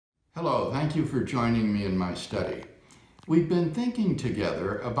Hello, thank you for joining me in my study. We've been thinking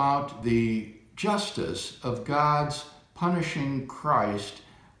together about the justice of God's punishing Christ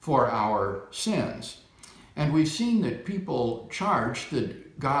for our sins. And we've seen that people charge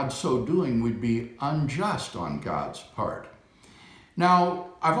that God so doing would be unjust on God's part.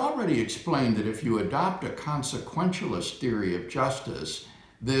 Now, I've already explained that if you adopt a consequentialist theory of justice,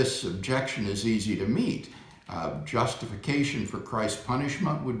 this objection is easy to meet. Justification for Christ's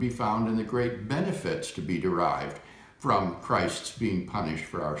punishment would be found in the great benefits to be derived from Christ's being punished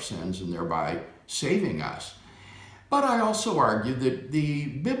for our sins and thereby saving us. But I also argue that the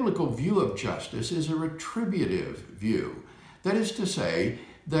biblical view of justice is a retributive view. That is to say,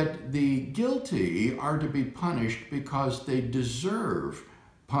 that the guilty are to be punished because they deserve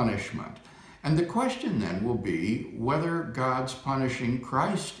punishment. And the question then will be whether God's punishing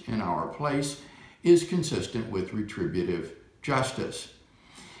Christ in our place is consistent with retributive justice.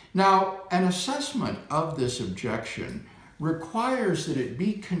 Now, an assessment of this objection requires that it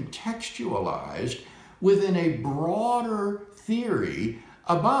be contextualized within a broader theory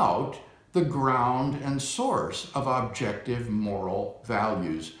about the ground and source of objective moral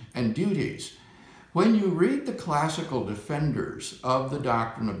values and duties. When you read the classical defenders of the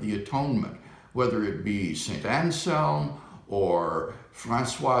doctrine of the Atonement, whether it be St. Anselm or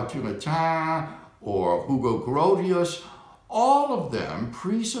Francois Turretin or Hugo Grotius, all of them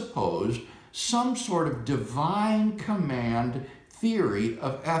presupposed some sort of divine command theory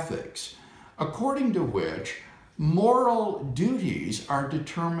of ethics, according to which moral duties are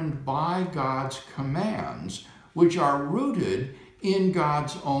determined by God's commands, which are rooted in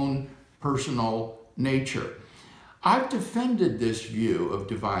God's own personal nature. I've defended this view of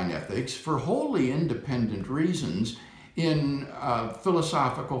divine ethics for wholly independent reasons in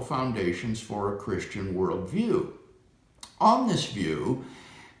Philosophical Foundations for a Christian Worldview. On this view,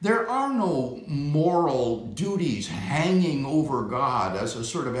 there are no moral duties hanging over God as a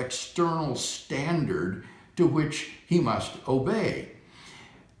sort of external standard to which he must obey.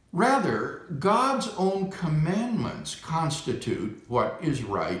 Rather, God's own commandments constitute what is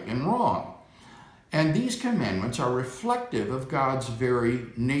right and wrong. And these commandments are reflective of God's very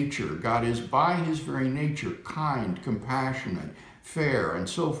nature. God is by his very nature kind, compassionate, fair, and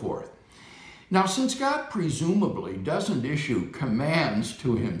so forth. Now, since God presumably doesn't issue commands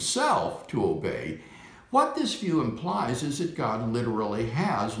to himself to obey, what this view implies is that God literally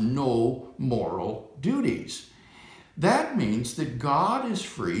has no moral duties. That means that God is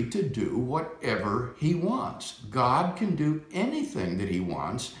free to do whatever he wants. God can do anything that he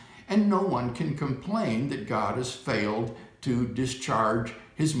wants, and no one can complain that God has failed to discharge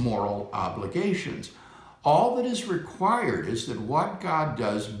his moral obligations. All that is required is that what God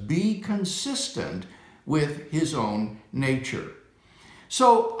does be consistent with his own nature.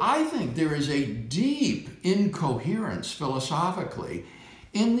 So I think there is a deep incoherence philosophically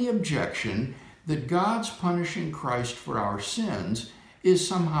in the objection that God's punishing Christ for our sins is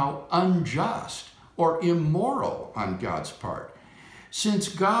somehow unjust or immoral on God's part. Since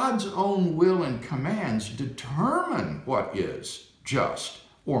God's own will and commands determine what is just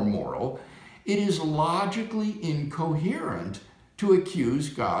or moral, it is logically incoherent to accuse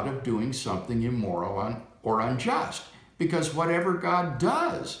God of doing something immoral or unjust, because whatever God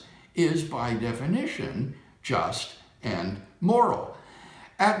does is by definition just and moral.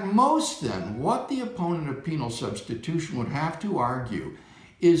 At most then, what the opponent of penal substitution would have to argue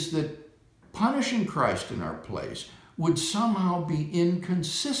is that punishing Christ in our place would somehow be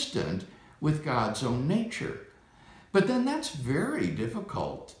inconsistent with God's own nature. But then that's very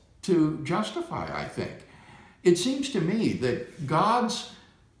difficult to justify, I think. It seems to me that God's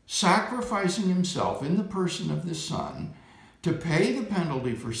sacrificing himself in the person of the Son to pay the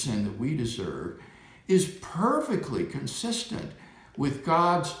penalty for sin that we deserve is perfectly consistent with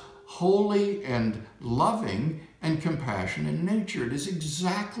God's holy and loving and compassionate nature. It is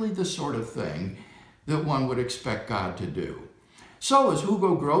exactly the sort of thing that one would expect God to do. So, as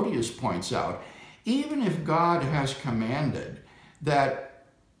Hugo Grotius points out, even if God has commanded that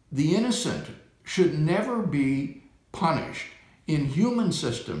the innocent should never be punished in human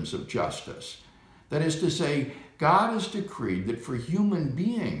systems of justice, that is to say, God has decreed that for human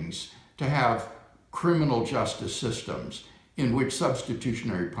beings to have criminal justice systems in which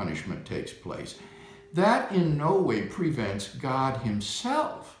substitutionary punishment takes place, that in no way prevents God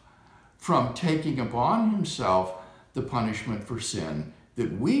himself from taking upon himself the punishment for sin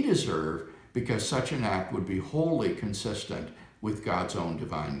that we deserve, because such an act would be wholly consistent with God's own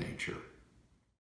divine nature.